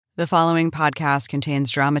The following podcast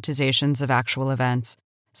contains dramatizations of actual events.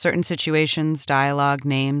 Certain situations, dialogue,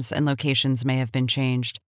 names, and locations may have been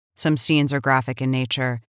changed. Some scenes are graphic in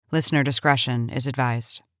nature. Listener discretion is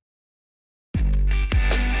advised.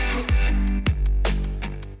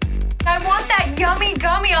 I want that yummy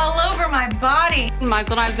gummy all over my body.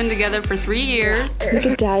 Michael and I have been together for 3 years. We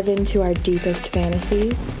could dive into our deepest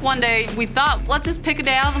fantasies. One day we thought, let's just pick a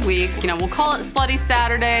day out of the week. We'll call it Slutty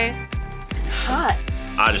Saturday. It's hot.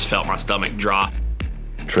 I just felt my stomach drop.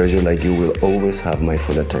 Treasure like you will always have my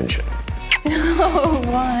full attention. Oh,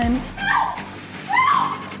 Juan.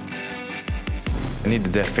 I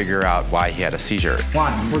needed to figure out why he had a seizure.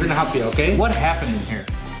 Juan, we're gonna help you, okay? What happened in here?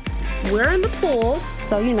 We're in the pool,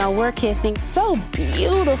 so we're kissing. So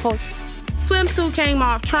beautiful. Swimsuit came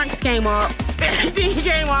off, trunks came off, everything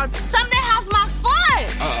came off. Something has my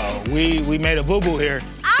foot. Uh-oh, we made a boo-boo here.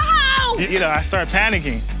 Ow! I start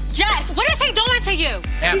panicking. Jess, what is he doing to you?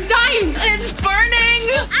 Yeah. He's dying. It's burning.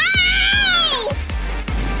 Ow!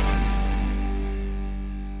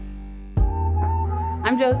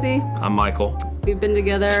 I'm Josie. I'm Michael. We've been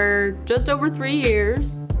together just over 3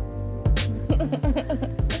 years.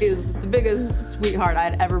 He's the biggest sweetheart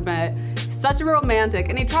I'd ever met. Such a romantic,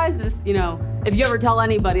 and he tries to just, if you ever tell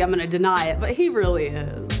anybody, I'm gonna deny it, but he really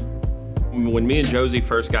is. When me and Josie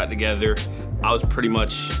first got together, I was pretty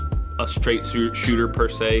much a straight shooter per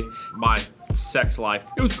se. My sex life,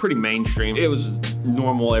 it was pretty mainstream. It was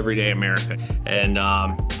normal, everyday America. And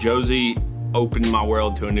Josie opened my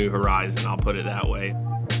world to a new horizon, I'll put it that way.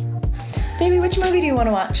 Baby, which movie do you want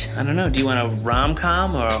to watch? I don't know. Do you want a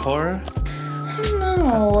rom-com or a horror? I don't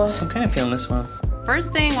know. I'm kind of feeling this one.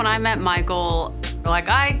 First thing when I met Michael,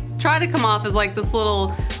 I tried to come off as this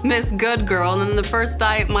little Miss Good girl, and then the first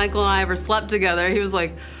night Michael and I ever slept together, he was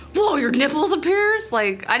like, whoa, your nipples appears?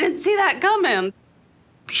 I didn't see that coming.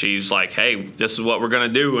 She's like, hey, this is what we're gonna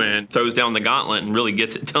do, and throws down the gauntlet and really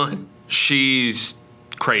gets it done. She's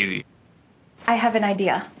crazy. I have an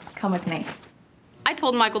idea. Come with me. I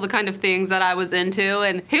told Michael the kind of things that I was into,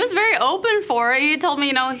 and he was very open for it. He told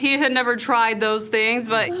me, he had never tried those things,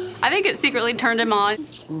 but I think it secretly turned him on.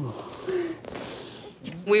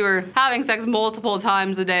 We were having sex multiple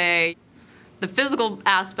times a day. The physical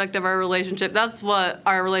aspect of our relationship, that's what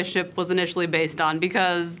our relationship was initially based on,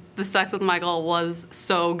 because the sex with Michael was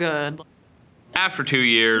so good. After 2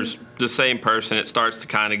 years, the same person, it starts to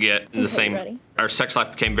kind of get the same. Ready? Our sex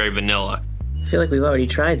life became very vanilla. I feel like we've already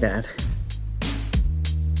tried that.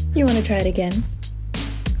 You want to try it again?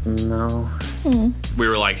 No. We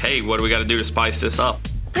were like, hey, what do we got to do to spice this up?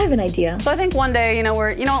 I have an idea. So I think one day,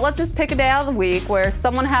 let's just pick a day out of the week where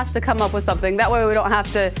someone has to come up with something. That way we don't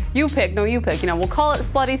have to, you pick. We'll call it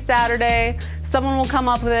Slutty Saturday. Someone will come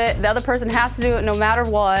up with it. The other person has to do it no matter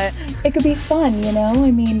what. It could be fun,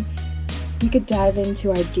 we could dive into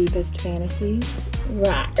our deepest fantasies.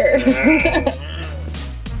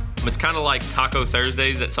 It's kind of like Taco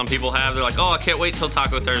Thursdays that some people have. They're like, oh, I can't wait till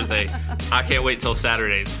Taco Thursday. I can't wait till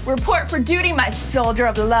Saturdays. Report for duty, my soldier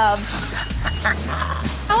of love.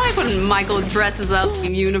 I like when Michael dresses up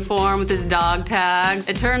in uniform with his dog tag.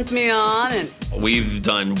 It turns me on. And we've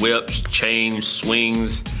done whips, chains,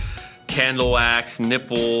 swings, candle wax,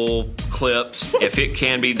 nipple clips. If it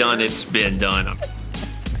can be done, it's been done.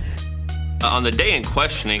 On the day in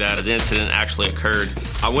questioning that an incident actually occurred,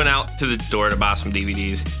 I went out to the store to buy some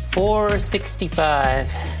DVDs. $4.65.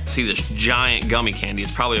 See this giant gummy candy.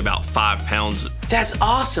 It's probably about 5 pounds. That's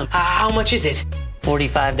awesome. How much is it?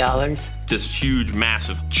 $45. This huge,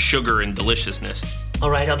 massive sugar and deliciousness. All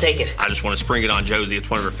right, I'll take it. I just want to spring it on Josie. It's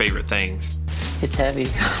one of her favorite things. It's heavy.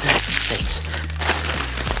 Thanks.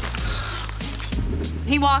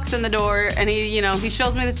 he walks in the door and he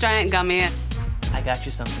shows me this giant gummy. I got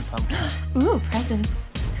you something, Pumpkin. Ooh, presents.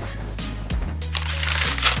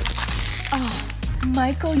 Oh,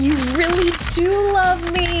 Michael, you really do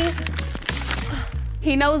love me.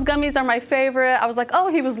 He knows gummies are my favorite. I was like,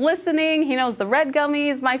 oh, he was listening. He knows the red gummy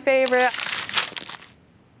is my favorite.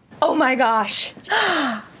 Oh my gosh.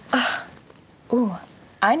 Ooh,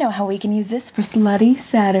 I know how we can use this for Slutty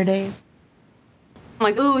Saturdays. I'm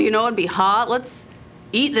like, ooh, it'd be hot. Let's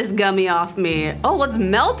eat this gummy off me. Oh, let's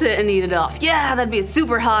melt it and eat it off. Yeah, that'd be a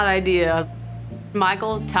super hot idea.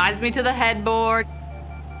 Michael ties me to the headboard.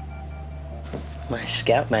 My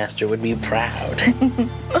scoutmaster would be proud.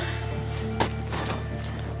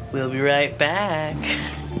 We'll be right back.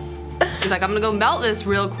 He's like, I'm gonna go melt this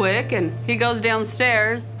real quick, and he goes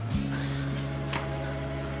downstairs.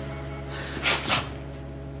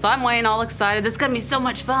 So I'm waiting all excited. This is gonna be so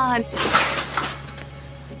much fun.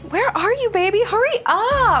 Where are you, baby? Hurry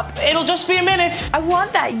up. It'll just be a minute. I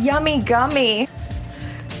want that yummy gummy.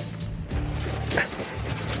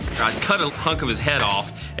 I cut a hunk of his head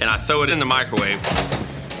off and I throw it in the microwave.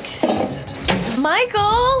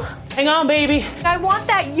 Michael! Hang on, baby. I want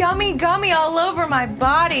that yummy gummy all over my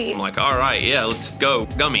body. I'm like, all right, yeah, let's go.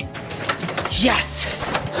 Gummy. Yes!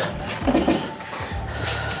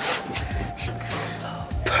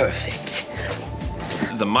 Perfect.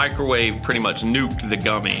 The microwave pretty much nuked the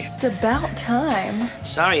gummy. It's about time.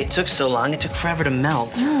 Sorry it took so long. It took forever to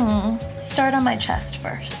melt. Start on my chest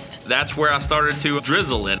first. That's where I started to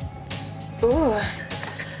drizzle it. Ooh,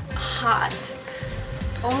 hot.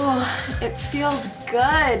 Oh, it feels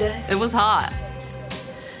good. It was hot.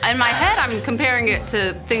 In my head, I'm comparing it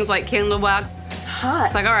to things like candle wax. It's hot.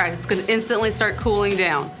 It's like, all right, it's gonna instantly start cooling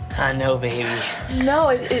down. I know, baby. No,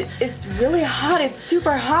 it's really hot. It's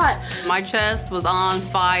super hot. My chest was on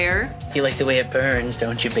fire. You like the way it burns,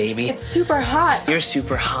 don't you, baby? It's super hot. You're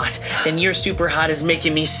super hot, and your super hot is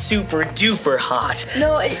making me super duper hot.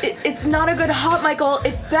 No, it's not a good hot, Michael.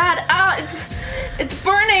 It's bad. It's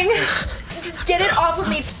burning. Just get it off of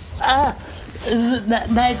me.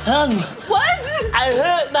 My tongue. What? I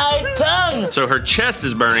hurt my tongue. So her chest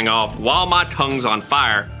is burning off while my tongue's on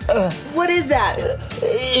fire. What is that?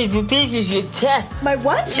 It repeats your chest. My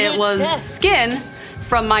what? It was skin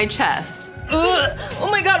from my chest. Oh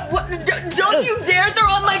my God! What? Don't you dare throw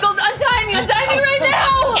on Michael! Untie me right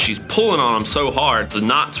now! She's pulling on him so hard, the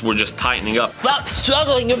knots were just tightening up. Stop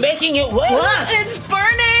struggling, you're making it worse. What? It's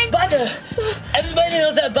burning! Butter! Everybody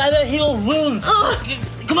knows that butter heals wounds.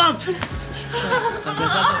 Come on!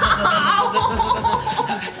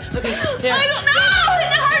 Michael, no!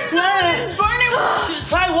 It hurts! No, it's burning!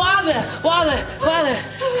 Try water!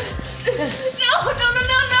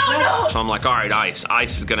 No! So I'm like, all right, ice.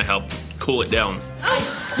 Ice is gonna help cool it down. I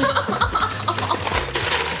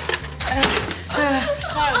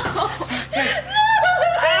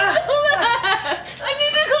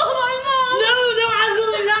need to call my mom! No,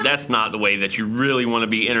 absolutely not! That's not the way that you really want to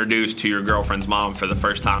be introduced to your girlfriend's mom for the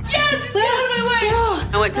first time. Yes! Get out of my way!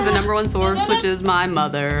 I went to the number one source, which is my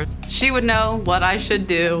mother. She would know what I should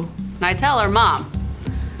do. And I tell her, Mom,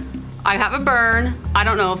 I have a burn. I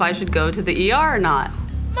don't know if I should go to the ER or not.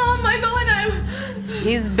 Mom, Michael and I...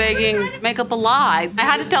 He's begging to make up a lie. I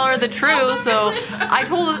had to tell her the truth, so I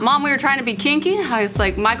told her, Mom, we were trying to be kinky. I was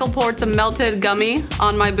like, Michael poured some melted gummy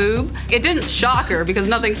on my boob. It didn't shock her because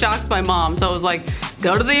nothing shocks my mom, so I was like,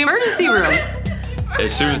 go to the emergency room.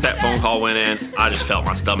 As soon as that phone call went in, I just felt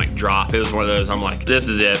my stomach drop. It was one of those, I'm like, this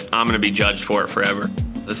is it. I'm gonna be judged for it forever.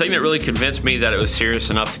 The thing that really convinced me that it was serious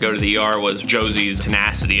enough to go to the ER was Josie's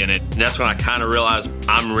tenacity in it. And that's when I kind of realized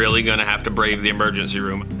I'm really gonna have to brave the emergency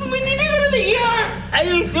room. We need to go to the ER! Are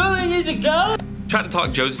you sure we need to go? Tried to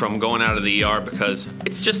talk Josie from going out of the ER because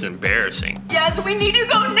it's just embarrassing. Yes, we need to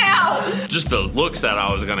go now! Just the looks that I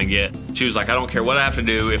was gonna get. She was like, I don't care what I have to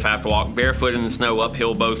do. If I have to walk barefoot in the snow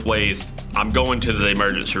uphill both ways, I'm going to the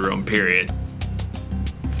emergency room, period.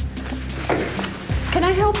 Can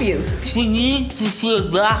I help you? She needs to see a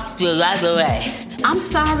doctor right away. I'm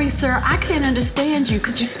sorry, sir. I can't understand you.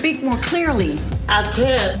 Could you speak more clearly? I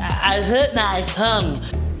can't. I hurt my tongue.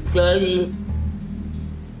 Sorry.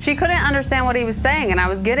 She couldn't understand what he was saying, and I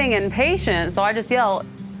was getting impatient, so I just yelled,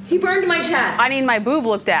 He burned my chest. I need my boob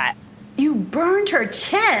looked at. You burned her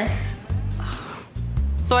chest?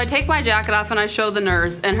 So I take my jacket off and I show the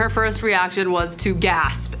nurse, and her first reaction was to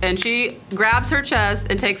gasp. And she grabs her chest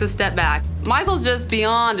and takes a step back. Michael's just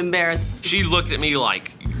beyond embarrassed. She looked at me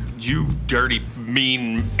like, you dirty,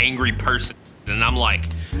 mean, angry person. And I'm like,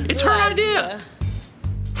 it's her idea.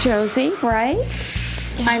 Josie, right?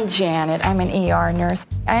 Yeah. I'm Janet. I'm an ER nurse.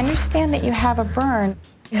 I understand that you have a burn.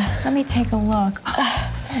 Let me take a look.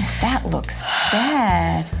 Oh, that looks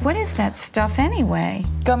bad. What is that stuff anyway?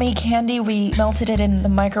 Gummy candy. We melted it in the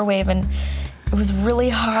microwave and it was really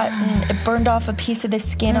hot and it burned off a piece of the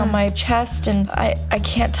skin on my chest, and I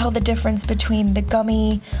can't tell the difference between the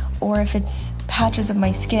gummy or if it's patches of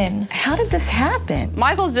my skin. How did this happen?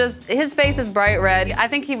 Michael's just, his face is bright red. I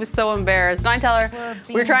think he was so embarrassed. And I tell her,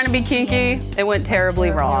 we were trying to be kinky. It went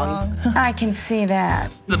terribly wrong. I can see that.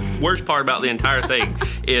 The worst part about the entire thing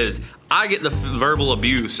is I get the verbal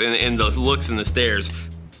abuse and the looks and the stares.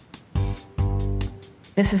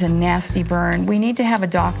 This is a nasty burn. We need to have a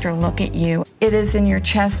doctor look at you. It is in your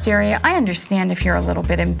chest area. I understand if you're a little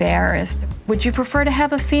bit embarrassed. Would you prefer to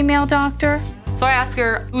have a female doctor? So I ask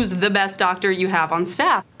her, who's the best doctor you have on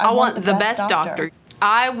staff? I want the best doctor.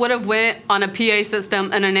 I would have went on a PA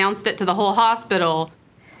system and announced it to the whole hospital.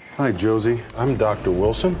 Hi, Josie. I'm Dr.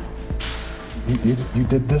 Wilson. You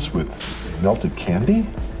did this with melted candy?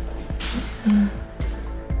 Do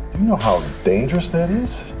you know how dangerous that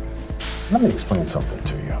is? Let me explain something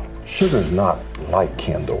to you. Sugar is not like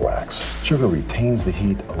candle wax. Sugar retains the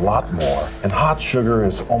heat a lot more, and hot sugar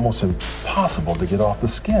is almost impossible to get off the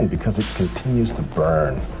skin because it continues to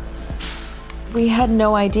burn. We had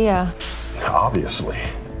no idea. Obviously.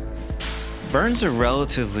 Burns are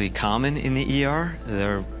relatively common in the ER.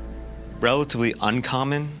 They're relatively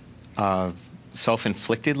uncommon,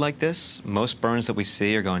 self-inflicted like this. Most burns that we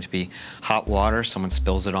see are going to be hot water, someone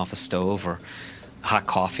spills it off a stove, or hot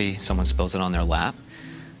coffee, someone spills it on their lap.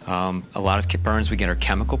 A lot of burns we get are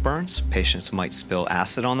chemical burns. Patients might spill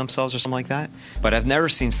acid on themselves or something like that. But I've never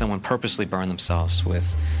seen someone purposely burn themselves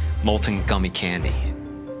with molten gummy candy.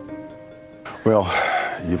 Well,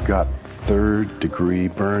 you've got third-degree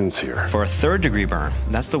burns here. For a third-degree burn,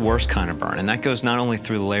 that's the worst kind of burn, and that goes not only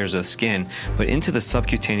through the layers of the skin, but into the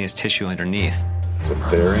subcutaneous tissue underneath. It's a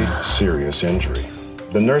very serious injury.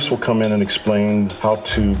 The nurse will come in and explain how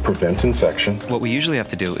to prevent infection. What we usually have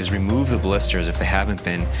to do is remove the blisters if they haven't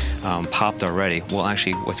been popped already. We'll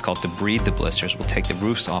actually, what's called debride the blisters. We'll take the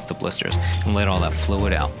roofs off the blisters and let all that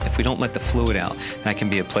fluid out. If we don't let the fluid out, that can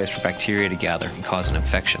be a place for bacteria to gather and cause an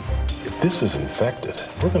infection. If this is infected,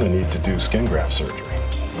 we're going to need to do skin graft surgery.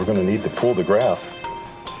 We're going to need to pull the graft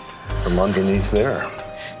from underneath there.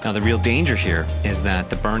 Now, the real danger here is that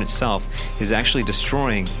the burn itself is actually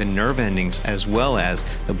destroying the nerve endings as well as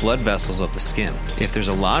the blood vessels of the skin. If there's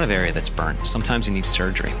a lot of area that's burnt, sometimes you need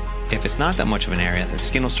surgery. If it's not that much of an area, the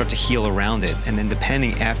skin will start to heal around it, and then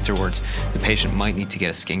depending afterwards, the patient might need to get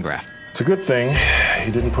a skin graft. It's a good thing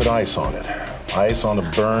you didn't put ice on it. Ice on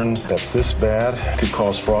a burn that's this bad could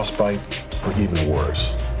cause frostbite or even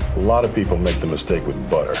worse. A lot of people make the mistake with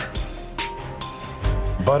butter.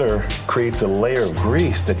 Butter creates a layer of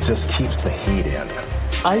grease that just keeps the heat in.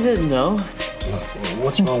 I didn't know.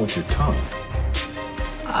 What's wrong with your tongue?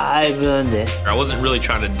 I burned it. I wasn't really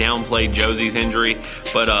trying to downplay Josie's injury,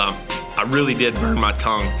 but I really did burn my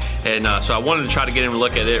tongue. And so I wanted to try to get him to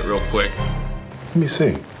look at it real quick. Let me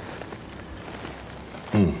see.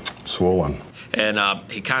 Swollen. And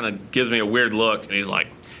he kind of gives me a weird look, and he's like,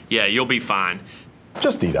 yeah, you'll be fine.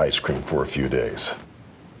 Just eat ice cream for a few days.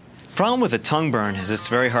 Problem with a tongue burn is it's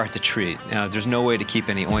very hard to treat. There's no way to keep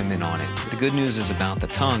any ointment on it. The good news is about the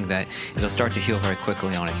tongue that it'll start to heal very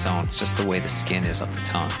quickly on its own. It's just the way the skin is of the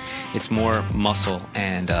tongue. It's more muscle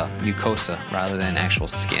and mucosa rather than actual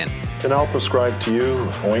skin. And I'll prescribe to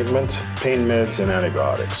you ointment, pain meds, and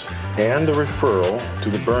antibiotics, and a referral to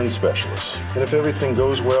the burn specialist. And if everything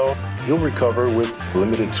goes well, you'll recover with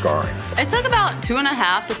limited scarring. It took about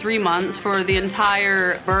 2.5 to 3 months for the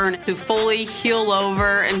entire burn to fully heal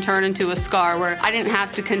over and turn into a scar where I didn't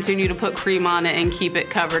have to continue to put cream on it and keep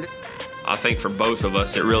it covered. I think for both of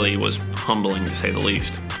us, it really was humbling to say the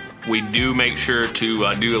least. We do make sure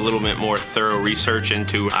to do a little bit more thorough research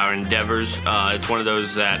into our endeavors. It's one of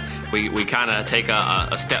those that we kind of take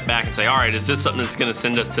a step back and say, all right, is this something that's going to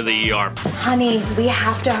send us to the ER? Honey, we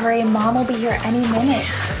have to hurry. Mom will be here any minute.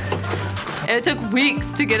 It took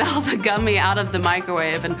weeks to get all the gummy out of the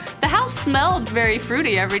microwave, and the house smelled very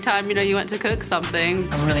fruity every time, you went to cook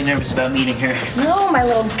something. I'm really nervous about meeting her. No, my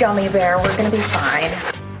little gummy bear, we're gonna be fine.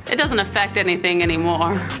 It doesn't affect anything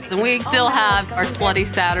anymore. And we still have our slutty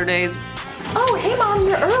Saturdays. Oh, hey Mom,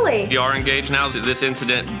 you're early. We are engaged now. This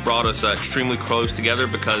incident brought us extremely close together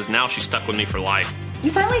because now she's stuck with me for life. You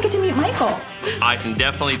finally get to meet Michael. I can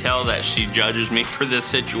definitely tell that she judges me for this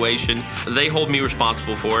situation. They hold me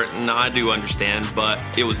responsible for it, and I do understand, but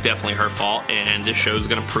it was definitely her fault, and this show's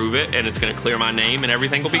gonna prove it, and it's gonna clear my name, and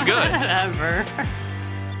everything will be good. Whatever.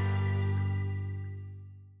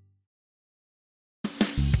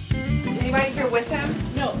 Anybody here with him?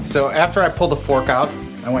 No. So after I pull the fork out,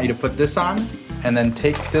 I want you to put this on, and then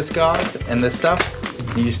take this gauze and this stuff.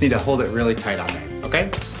 You just need to hold it really tight on there.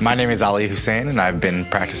 Okay? My name is Ali Hussein, and I've been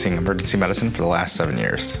practicing emergency medicine for the last 7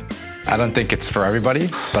 years. I don't think it's for everybody,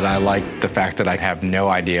 but I like the fact that I have no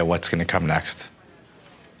idea what's going to come next.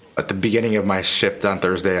 At the beginning of my shift on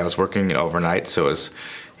Thursday, I was working overnight, so it was,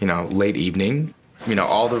 late evening.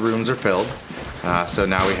 All the rooms are filled, so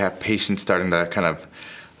now we have patients starting to kind of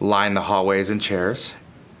line the hallways and chairs.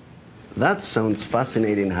 That sounds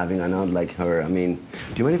fascinating, having an aunt like her. Do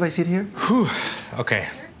you mind if I sit here? Whew. Okay,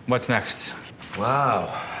 what's next? Wow.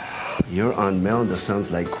 Your Aunt Melda sounds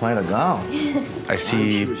like quite a gal. I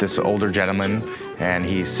see this older gentleman, and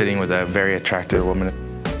he's sitting with a very attractive woman.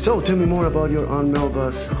 So, tell me more about your Aunt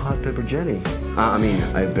Melba's hot pepper jelly.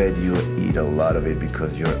 I bet you eat a lot of it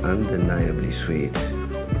because you're undeniably sweet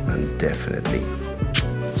and definitely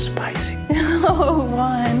spicy. Oh,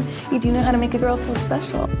 Juan, you do know how to make a girl feel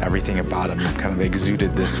special. Everything about him kind of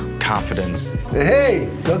exuded this confidence. Hey,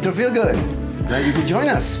 Dr. Feelgood. Glad you could join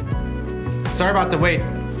us. Sorry about the wait.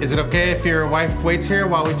 Is it okay if your wife waits here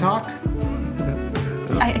while we talk?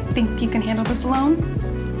 I think you can handle this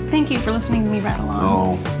alone. Thank you for listening to me rattle on.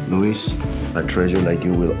 Oh, Luis, a treasure like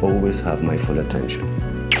you will always have my full attention.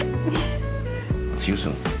 I'll see you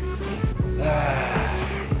soon.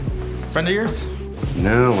 Friend of yours?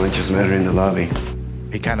 No, I just met her in the lobby.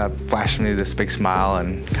 He kind of flashed me this big smile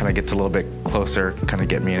and kind of gets a little bit closer, kind of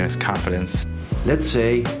get me in his confidence. Let's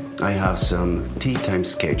say I have some tea time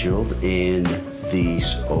scheduled and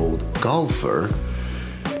this old golfer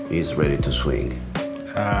is ready to swing.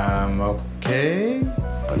 Okay.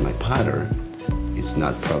 But my putter is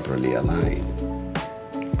not properly aligned.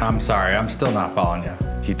 I'm sorry, I'm still not following you.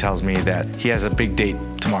 He tells me that he has a big date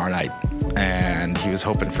tomorrow night, and he was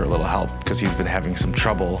hoping for a little help because he's been having some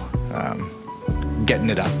trouble getting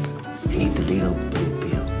it up. Need the little blue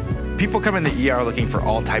pill. People come in the ER looking for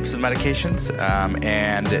all types of medications,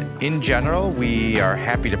 and in general, we are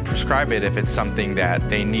happy to prescribe it if it's something that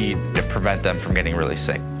they need to prevent them from getting really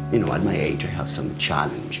sick. You know, at my age, I have some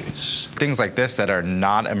challenges. Things like this that are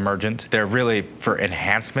non-emergent, they're really for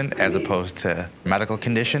enhancement as opposed to medical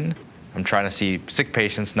condition. I'm trying to see sick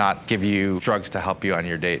patients, not give you drugs to help you on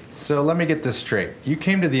your date. So let me get this straight. You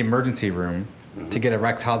came to the emergency room to get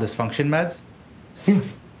erectile dysfunction meds?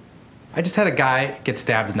 I just had a guy get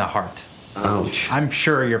stabbed in the heart. Ouch. I'm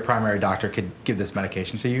sure your primary doctor could give this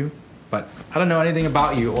medication to you, but I don't know anything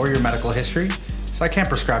about you or your medical history, so I can't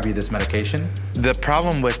prescribe you this medication. The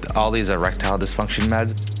problem with all these erectile dysfunction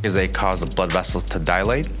meds is they cause the blood vessels to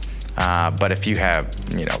dilate. But if you have,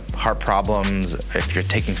 heart problems, if you're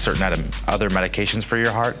taking certain other medications for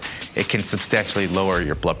your heart, it can substantially lower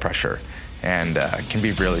your blood pressure and can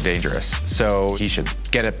be really dangerous. So he should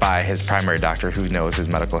get it by his primary doctor who knows his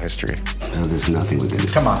medical history. No, there's nothing we can do.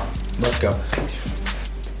 Come on, let's go.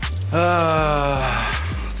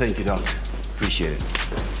 Thank you, Doc. Appreciate it.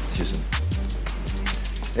 See you soon.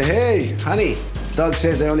 Hey, honey. Doug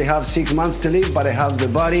says I only have 6 months to live, but I have the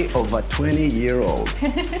body of a 20-year-old.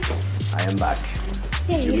 I am back.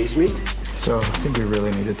 Did you miss me? So I think we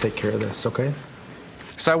really need to take care of this, okay?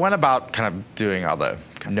 So I went about kind of doing all the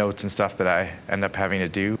notes and stuff that I end up having to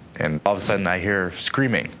do, and all of a sudden I hear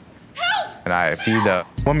screaming. Help! And I see the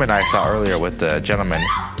woman I saw earlier with the gentleman.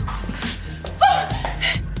 Help!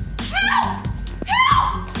 Help!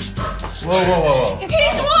 Whoa.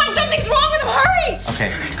 He's wrong! Something's wrong with him! Hurry!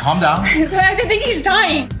 Okay, calm down. I think he's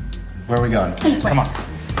dying. Where are we going? This way. Come on.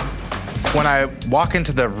 When I walk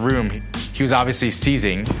into the room, he was obviously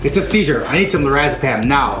seizing. It's a seizure. I need some lorazepam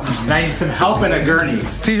now. And I need some help in a gurney.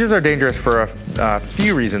 Seizures are dangerous for a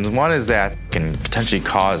few reasons. One is that it can potentially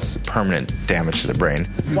cause permanent damage to the brain.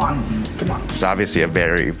 Come on. It's obviously a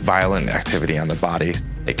very violent activity on the body.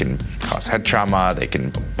 They can cause head trauma, they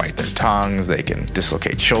can bite their tongues, they can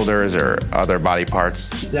dislocate shoulders or other body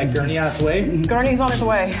parts. Is that gurney on its way? Gurney's on its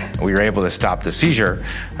way. We were able to stop the seizure,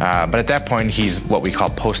 but at that point he's what we call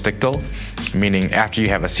postictal, meaning after you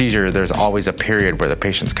have a seizure, there's always a period where the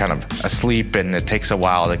patient's kind of asleep and it takes a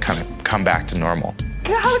while to kind of come back to normal.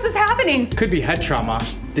 How is this happening? Could be head trauma.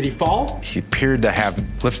 Did he fall? He appeared to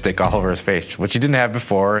have lipstick all over his face, which he didn't have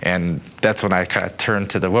before, and that's when I kind of turned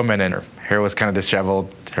to the woman, and her hair was kind of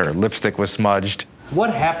disheveled, her lipstick was smudged.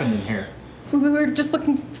 What happened in here? We were just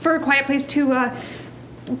looking for a quiet place to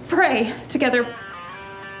pray together.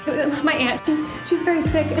 My aunt, she's very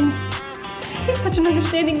sick, and he's such an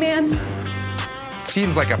understanding man.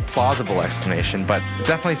 Seems like a plausible explanation, but it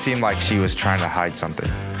definitely seemed like she was trying to hide something.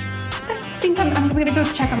 I think I'm gonna go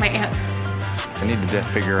check on my aunt. I needed to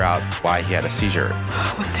figure out why he had a seizure.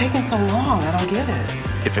 What's taking so long? I don't get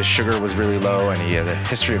it. If his sugar was really low and he had a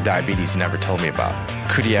history of diabetes he never told me about.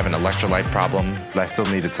 Could he have an electrolyte problem? But I still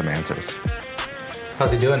needed some answers.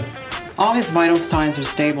 How's he doing? All his vital signs are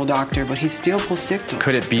stable, doctor, but he's still postictal.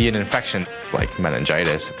 Could it be an infection like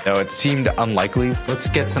meningitis? Though it seemed unlikely. Let's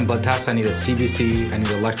get some blood tests. I need a CBC, I need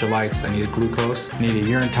electrolytes, I need a glucose, I need a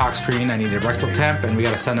urine tox screen, I need a rectal temp, and we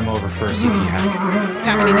gotta send him over for a CT happening.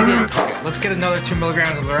 Happening again. Okay, let's get another 2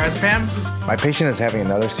 milligrams of lorazepam. My patient is having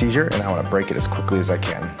another seizure and I want to break it as quickly as I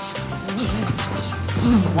can.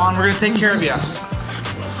 Juan, we're gonna take care of you.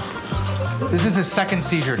 This is his second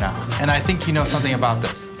seizure now, and I think you know something about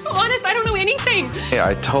this. Honest, I don't know anything. Yeah,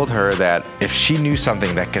 I told her that if she knew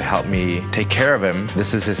something that could help me take care of him,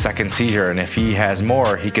 this is his second seizure, and if he has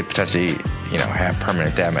more, he could potentially, have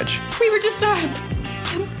permanent damage. We were just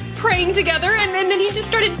praying together, and then he just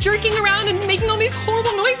started jerking around and making all these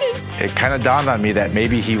horrible noises. It kind of dawned on me that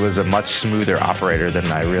maybe he was a much smoother operator than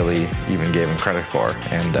I really even gave him credit for,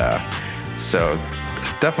 and so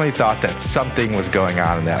definitely thought that something was going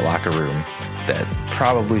on in that locker room that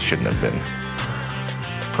probably shouldn't have been.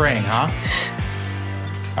 Praying, huh?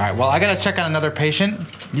 All right, well, I gotta check on another patient.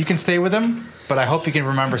 You can stay with him, but I hope you can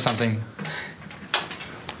remember something.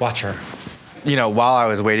 Watch her. You know, while I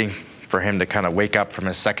was waiting for him to kind of wake up from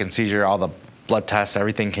his second seizure, all the blood tests,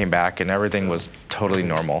 everything came back, and everything was totally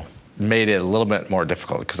normal. Made it a little bit more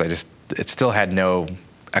difficult because it still had no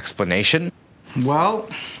explanation. Well,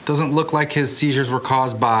 doesn't look like his seizures were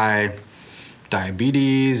caused by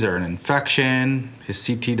diabetes or an infection. His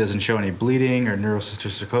CT doesn't show any bleeding or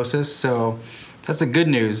neurocysticercosis, so that's the good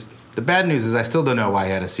news. The bad news is I still don't know why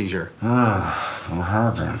he had a seizure. What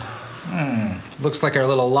happened? Looks like our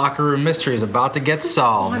little locker room mystery is about to get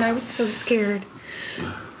solved. And I was so scared.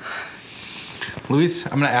 Luis,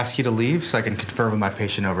 I'm gonna ask you to leave so I can confirm with my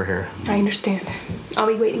patient over here. I understand. I'll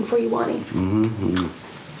be waiting for you, Wani.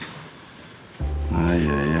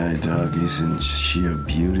 Ay, dog, isn't she a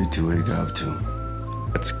beauty to wake up to?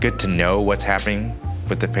 It's good to know what's happening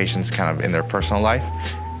with the patients kind of in their personal life,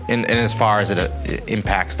 and as far as it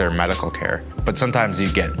impacts their medical care. But sometimes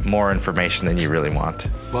you get more information than you really want.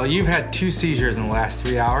 Well, you've had 2 seizures in the last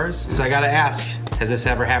 3 hours, so I gotta ask, has this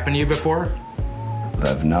ever happened to you before?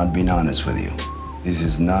 I've not been honest with you. This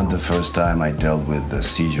is not the first time I dealt with the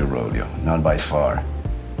seizure rodeo, not by far.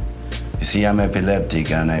 You see, I'm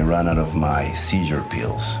epileptic and I run out of my seizure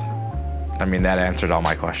pills. I mean, that answered all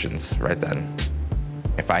my questions right then.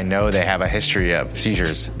 If I know they have a history of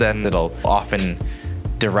seizures, then it'll often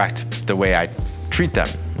direct the way I treat them.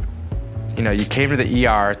 You know, you came to the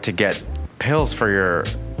ER to get pills for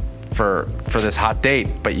this hot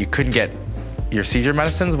date, but you couldn't get your seizure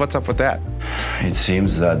medicines? What's up with that? It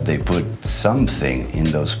seems that they put something in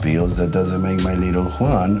those pills that doesn't make my little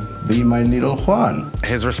Juan be my little Juan.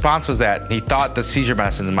 His response was that he thought the seizure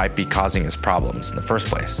medicines might be causing his problems in the first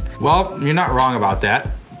place. Well, you're not wrong about that.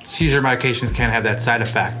 Seizure medications can have that side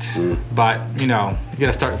effect. But, you know, you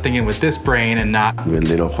gotta start thinking with this brain and not with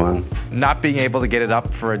little Juan. Not being able to get it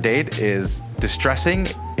up for a date is distressing.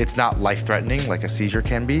 It's not life-threatening like a seizure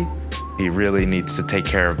can be. He really needs to take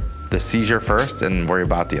care of the seizure first and worry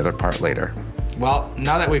about the other part later. Well,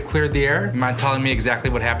 now that we've cleared the air, you mind telling me exactly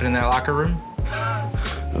what happened in that locker room?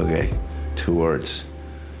 Okay, 2 words.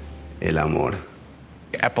 El amor.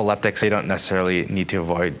 Epileptics, they don't necessarily need to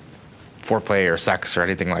avoid foreplay or sex or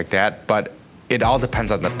anything like that, but it all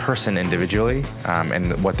depends on the person individually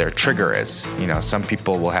and what their trigger is. You know, some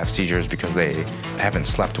people will have seizures because they haven't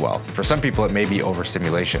slept well. For some people, it may be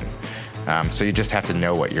overstimulation. So you just have to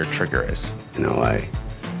know what your trigger is. You know,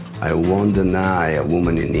 I won't deny a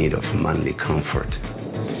woman in need of manly comfort.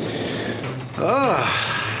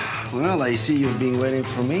 Oh, well, I see you've been waiting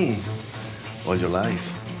for me all your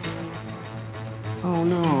life. Oh,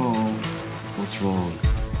 no. What's wrong?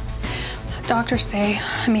 Doctors say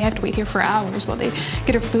I may have to wait here for hours while they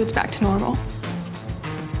get her fluids back to normal.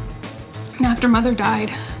 And after Mother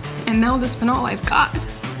died, and Melda's been all I've got.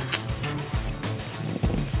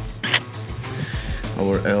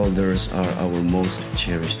 Our elders are our most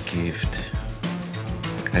cherished gift.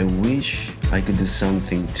 I wish I could do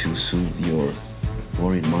something to soothe your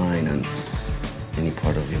worried mind and any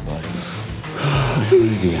part of your body. I have an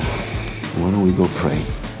idea. Why don't we go pray?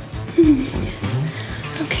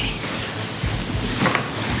 Okay.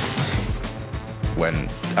 When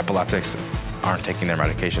epileptics aren't taking their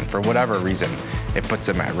medication, for whatever reason, it puts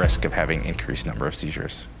them at risk of having increased number of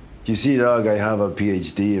seizures. You see, Doug, I have a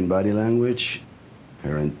PhD in body language.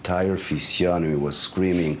 Her entire physiognomy was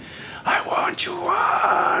screaming, I want you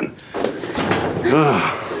on! I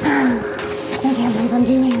can't believe I'm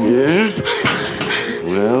doing this. Yeah?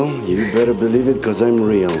 Well, you better believe it, because I'm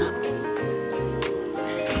real.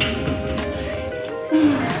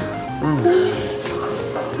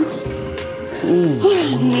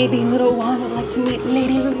 Maybe little Juan would like to meet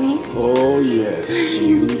Lady Louise. Oh, yes,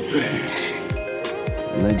 you bet.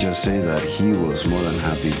 Let's just say that he was more than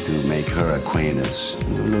happy to make her acquaintance.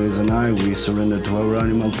 Louise and I, we surrendered to our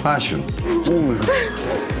animal passion. What's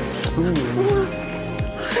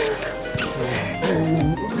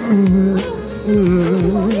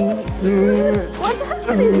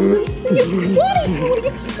happening?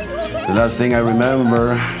 The last thing I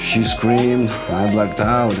remember, she screamed, I blacked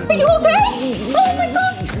out. Are you okay? Oh my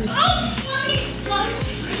God!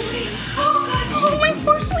 Oh God! Oh my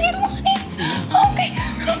poor sweet Wani! Okay,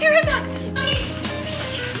 I'll be right back.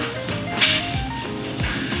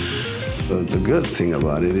 But the good thing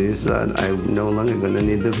about it is that I'm no longer going to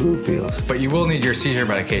need the blue pills. But you will need your seizure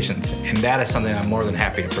medications, and that is something I'm more than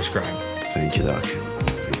happy to prescribe. Thank you, Doc.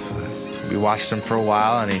 We watched him for a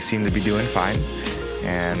while, and he seemed to be doing fine.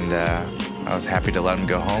 And I was happy to let him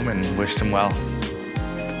go home and wished him well.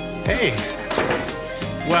 Hey.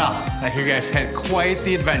 Well, I hear you guys had quite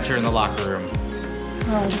the adventure in the locker room.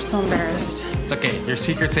 Oh, I'm so embarrassed. It's okay. Your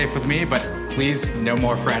secret's safe with me, but please, no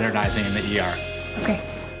more fraternizing in the ER. Okay.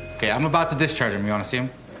 Okay, I'm about to discharge him. You want to see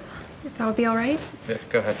him? If that would be all right? Yeah,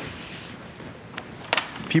 go ahead.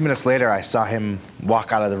 A few minutes later, I saw him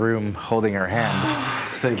walk out of the room holding her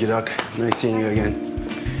hand. Thank you, Doc. Nice seeing you again.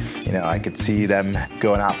 You know, I could see them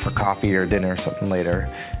going out for coffee or dinner or something later.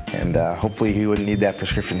 And hopefully he wouldn't need that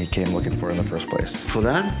prescription he came looking for in the first place. For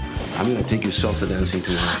that, I'm gonna take you salsa dancing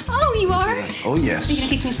tomorrow. Oh, you are? Oh, yes. Are you gonna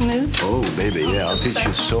teach me some moves? Oh, baby, yeah, I'll teach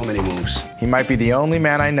you so many moves. He might be the only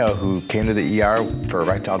man I know who came to the ER for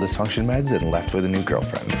erectile dysfunction meds and left with a new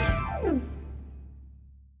girlfriend.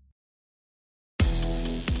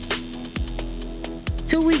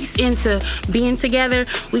 Two weeks into being together,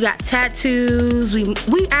 we got tattoos.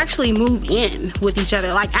 We actually moved in with each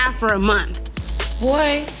other, like after a month.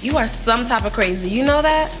 Boy, you are some type of crazy. You know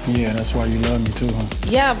that? Yeah, that's why you love me too, huh?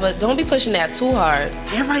 Yeah, but don't be pushing that too hard.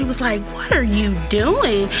 Everybody was like, what are you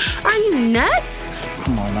doing? Are you nuts?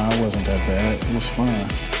 Come on now, it wasn't that bad. It was fun.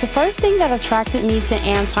 The first thing that attracted me to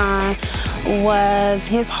Anton was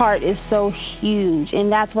his heart is so huge,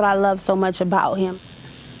 and that's what I love so much about him.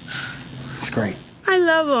 It's great. I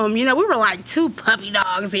love him. You know, we were like two puppy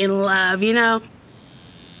dogs in love, you know?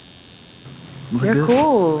 You're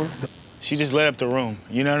cool. She just lit up the room,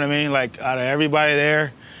 you know what I mean? Like, out of everybody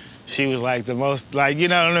there, she was like the most, like, you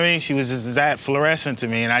know what I mean? She was just that fluorescent to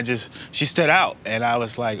me, and she stood out, and I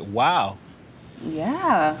was like, wow.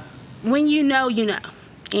 Yeah. When you know, you know.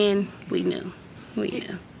 And we knew. We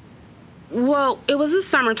knew. Well, it was the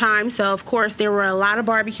summertime, so of course there were a lot of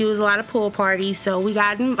barbecues, a lot of pool parties, so we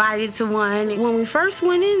got invited to one. When we first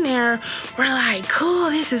went in there, we're like, cool,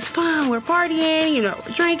 this is fun, we're partying, you know,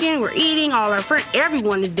 we're drinking, we're eating, all our friends,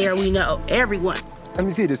 everyone is there, we know, everyone. Let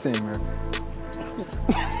me see this thing, man.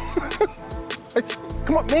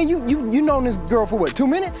 Come on, man, you known this girl for what, 2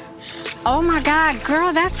 minutes? Oh my God,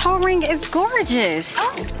 girl, that toe ring is gorgeous.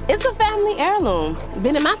 Oh, it's a family heirloom.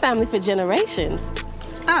 Been in my family for generations.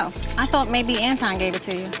 Oh, I thought maybe Anton gave it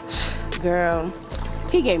to you. Girl,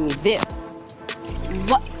 he gave me this.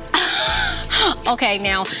 What? Okay,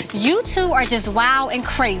 now, you two are just wild and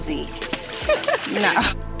crazy. No.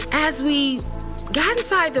 As we got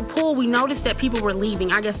inside the pool, we noticed that people were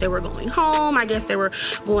leaving. I guess they were going home. I guess they were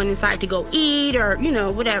going inside to go eat or, you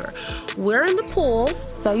know, whatever. We're in the pool.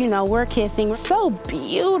 So, you know, we're kissing. So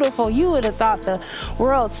beautiful. You would have thought the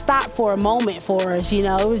world stopped for a moment for us, you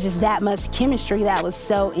know. It was just that much chemistry that was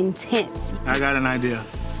so intense. I got an idea.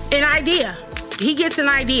 An idea. He gets an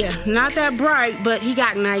idea. Not that bright, but he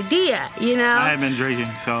got an idea, you know. I had been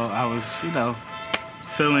drinking, so I was, you know,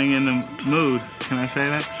 feeling in the mood. Can I say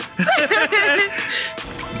that?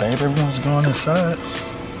 Babe, everyone's going inside.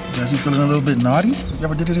 Guys, you feeling a little bit naughty? You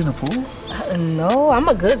ever did it in a pool? No, I'm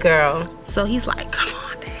a good girl. So he's like, come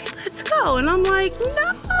on, babe, let's go. And I'm like,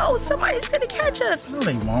 no, somebody's gonna catch us. No,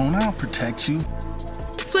 they won't. I'll protect you.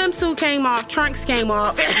 Swimsuit came off, trunks came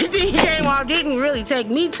off, everything came off. Didn't really take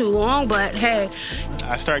me too long, but hey.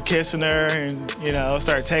 I started kissing her and, you know,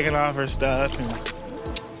 started taking off her stuff and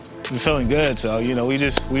I'm feeling good. So, you know, we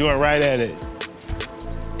went right at it.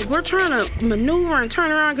 We're trying to maneuver and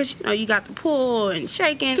turn around because, you know, you got the pool and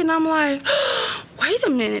shaking. And I'm like, wait a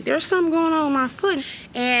minute, there's something going on with my foot.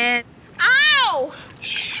 And, ow!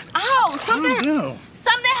 Ow, something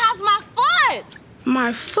has my foot.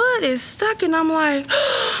 My foot is stuck and I'm like,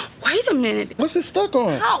 wait a minute. What's it stuck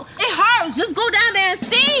on? Oh, it hurts. Just go down there and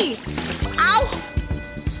see. Ow.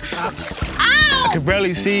 Ow. I could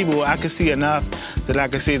barely see, but I could see enough that I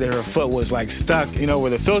could see that her foot was like stuck, you know,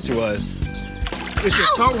 where the filter was. It's your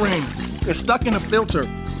toe ring. It's stuck in the filter.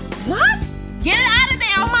 What? Get it out of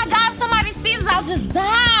there. Oh my God, if somebody sees us, I'll just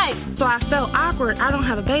die. So I felt awkward. I don't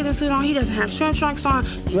have a bathing suit on. He doesn't have swim trunks on.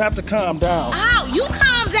 You have to calm down. Ow, you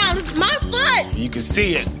calm down. It's my foot. You could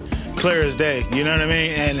see it clear as day, you know what I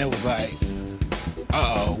mean? And it was like,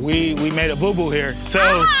 uh-oh, we made a boo-boo here.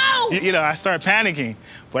 So, you know, I started panicking,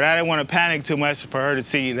 but I didn't want to panic too much for her to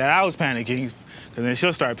see that I was panicking, because then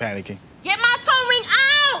she'll start panicking. Get my toe ring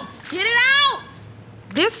out. Get it out.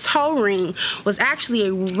 This toe ring was actually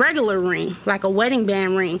a regular ring, like a wedding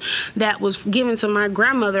band ring that was given to my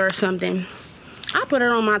grandmother or something. I put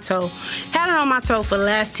it on my toe. Had it on my toe for the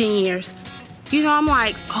last 10 years. You know, I'm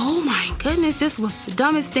like, oh my goodness, this was the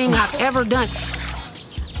dumbest thing I've ever done.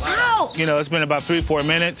 Ow! You know, it's been about 3-4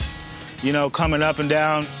 minutes, you know, coming up and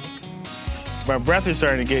down. My breath is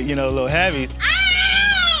starting to get, you know, a little heavy.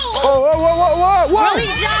 Whoa. Really,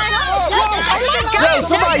 John? Oh my God,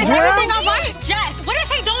 somebody everything all right? Jess, what is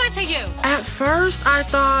he doing to you? At first, I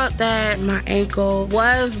thought that my ankle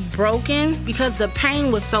was broken because the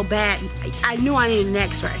pain was so bad. I knew I needed an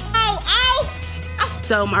x-ray. Ow.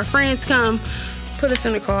 So my friends come, put us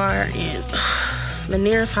in the car, and the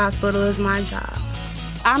nearest hospital is my job.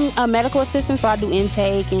 I'm a medical assistant, so I do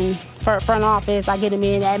intake and front office. I get them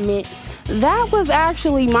in, admit. That was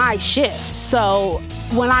actually my shift. So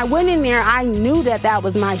when I went in there, I knew that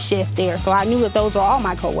was my shift there. So I knew that those were all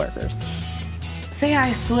my coworkers. Say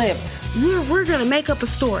I slipped. We're gonna make up a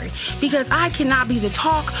story because I cannot be the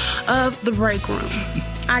talk of the break room.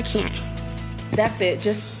 I can't. That's it.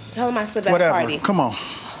 Just tell him I slipped at Whatever. the party. Come on.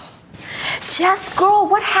 Jess, girl,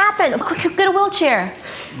 what happened? Get a wheelchair.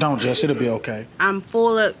 Don't, Jess. It'll be okay. I'm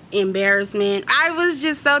full of embarrassment. I was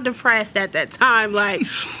just so depressed at that time. Like,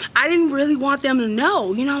 I didn't really want them to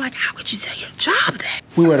know. You know, like, how could you tell your job that?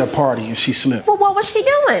 We were at a party and she slipped. Well, what was she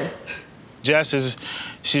doing? Jess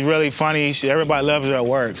she's really funny. Everybody loves her at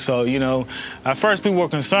work. So, you know, at first people were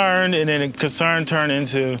concerned, and then the concern turned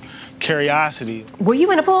into curiosity. Were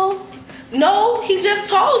you in a pool? No, he just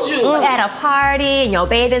told you. At a party in your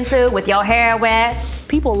bathing suit with your hair wet.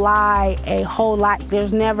 People lie a whole lot.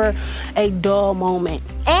 There's never a dull moment.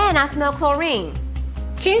 And I smell chlorine.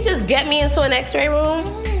 Can you just get me into an x-ray room?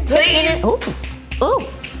 Please? Ooh.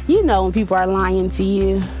 You know when people are lying to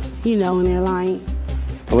you. You know when they're lying.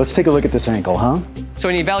 Well, let's take a look at this ankle, huh? So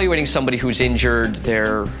in evaluating somebody who's injured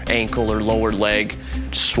their ankle or lower leg,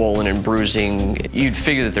 swollen and bruising, you'd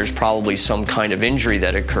figure that there's probably some kind of injury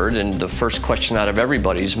that occurred, and the first question out of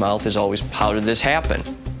everybody's mouth is always, how did this happen?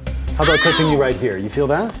 How about touching you right here? You feel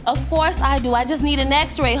that? Of course I do. I just need an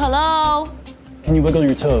x-ray. Hello? Can you wiggle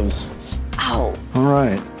your toes? Ow. All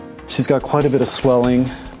right. She's got quite a bit of swelling.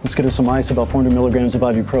 Let's get her some ice, about 400 milligrams of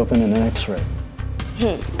ibuprofen, and an x-ray.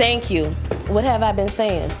 Thank you. What have I been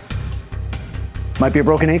saying? Might be a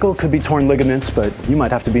broken ankle, could be torn ligaments, but you might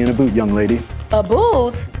have to be in a boot, young lady. A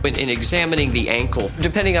boot? In examining the ankle,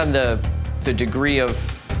 depending on the degree of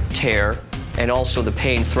tear and also the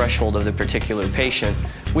pain threshold of the particular patient,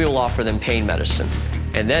 we will offer them pain medicine.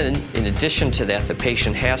 And then, in addition to that, the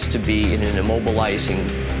patient has to be in an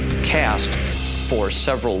immobilizing cast for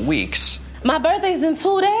several weeks. My birthday's in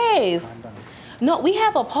 2 days. No, we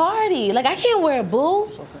have a party. Like, I can't wear a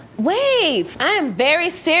boot. Wait, I am very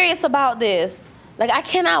serious about this. Like, I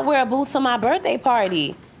cannot wear a boot to my birthday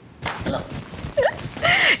party. Look.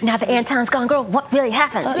 Now the Anton's gone, girl. What really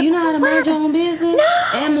happened? You know how to mind your own business? No.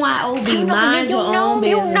 MYOB, mind your own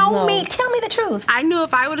business. You know me. Tell me the truth. I knew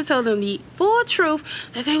if I would have told them the full truth,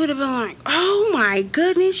 that they would have been like, oh my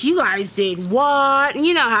goodness, you guys did what? And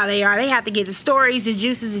you know how they are. They have to get the stories, the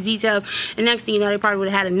juices, the details. And next thing you know, they probably would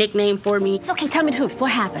have had a nickname for me. It's okay, tell me the truth.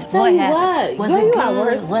 What happened? Tell me what? Was it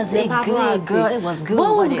good? Was it good, girl? It was good.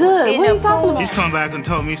 What was good? What are you talking about? He's come back and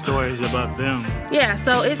told me stories about them. Yeah,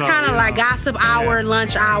 so it's kind of like gossip hour,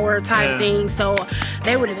 lunch hour type thing. So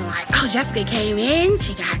they would have been like, oh, Jessica came in,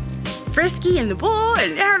 she got frisky in the pool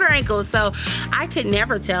and hurt her ankle. So I could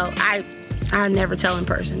never tell. I never tell in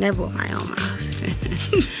person, never with my own mouth.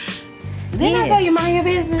 Didn't I tell you mind your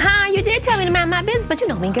business? Huh, you did tell me to mind my business, but you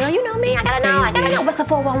know me, girl. You know me. I gotta know. What's the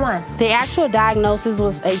 411? The actual diagnosis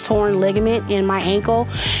was a torn ligament in my ankle,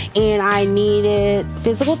 and I needed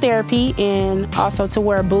physical therapy and also to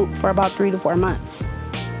wear a boot for about 3 to 4 months.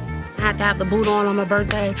 I had to have the boot on my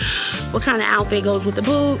birthday. What kind of outfit goes with the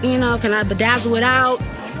boot? You know, can I bedazzle it out?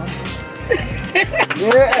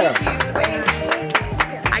 Yeah.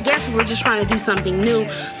 I guess we were just trying to do something new,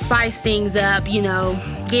 spice things up, you know,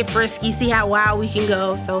 get frisky, see how wild we can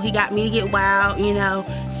go. So he got me to get wild, you know.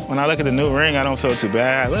 When I look at the new ring, I don't feel too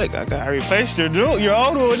bad. Look, I replaced your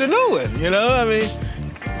old one with the new one, you know? I mean,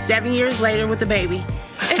 7 years later with the baby.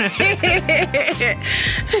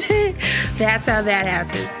 That's how that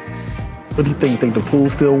happens. What do you think? Think the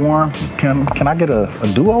pool's still warm? Can I get a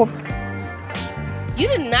do-over? You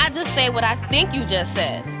did not just say what I think you just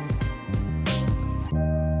said.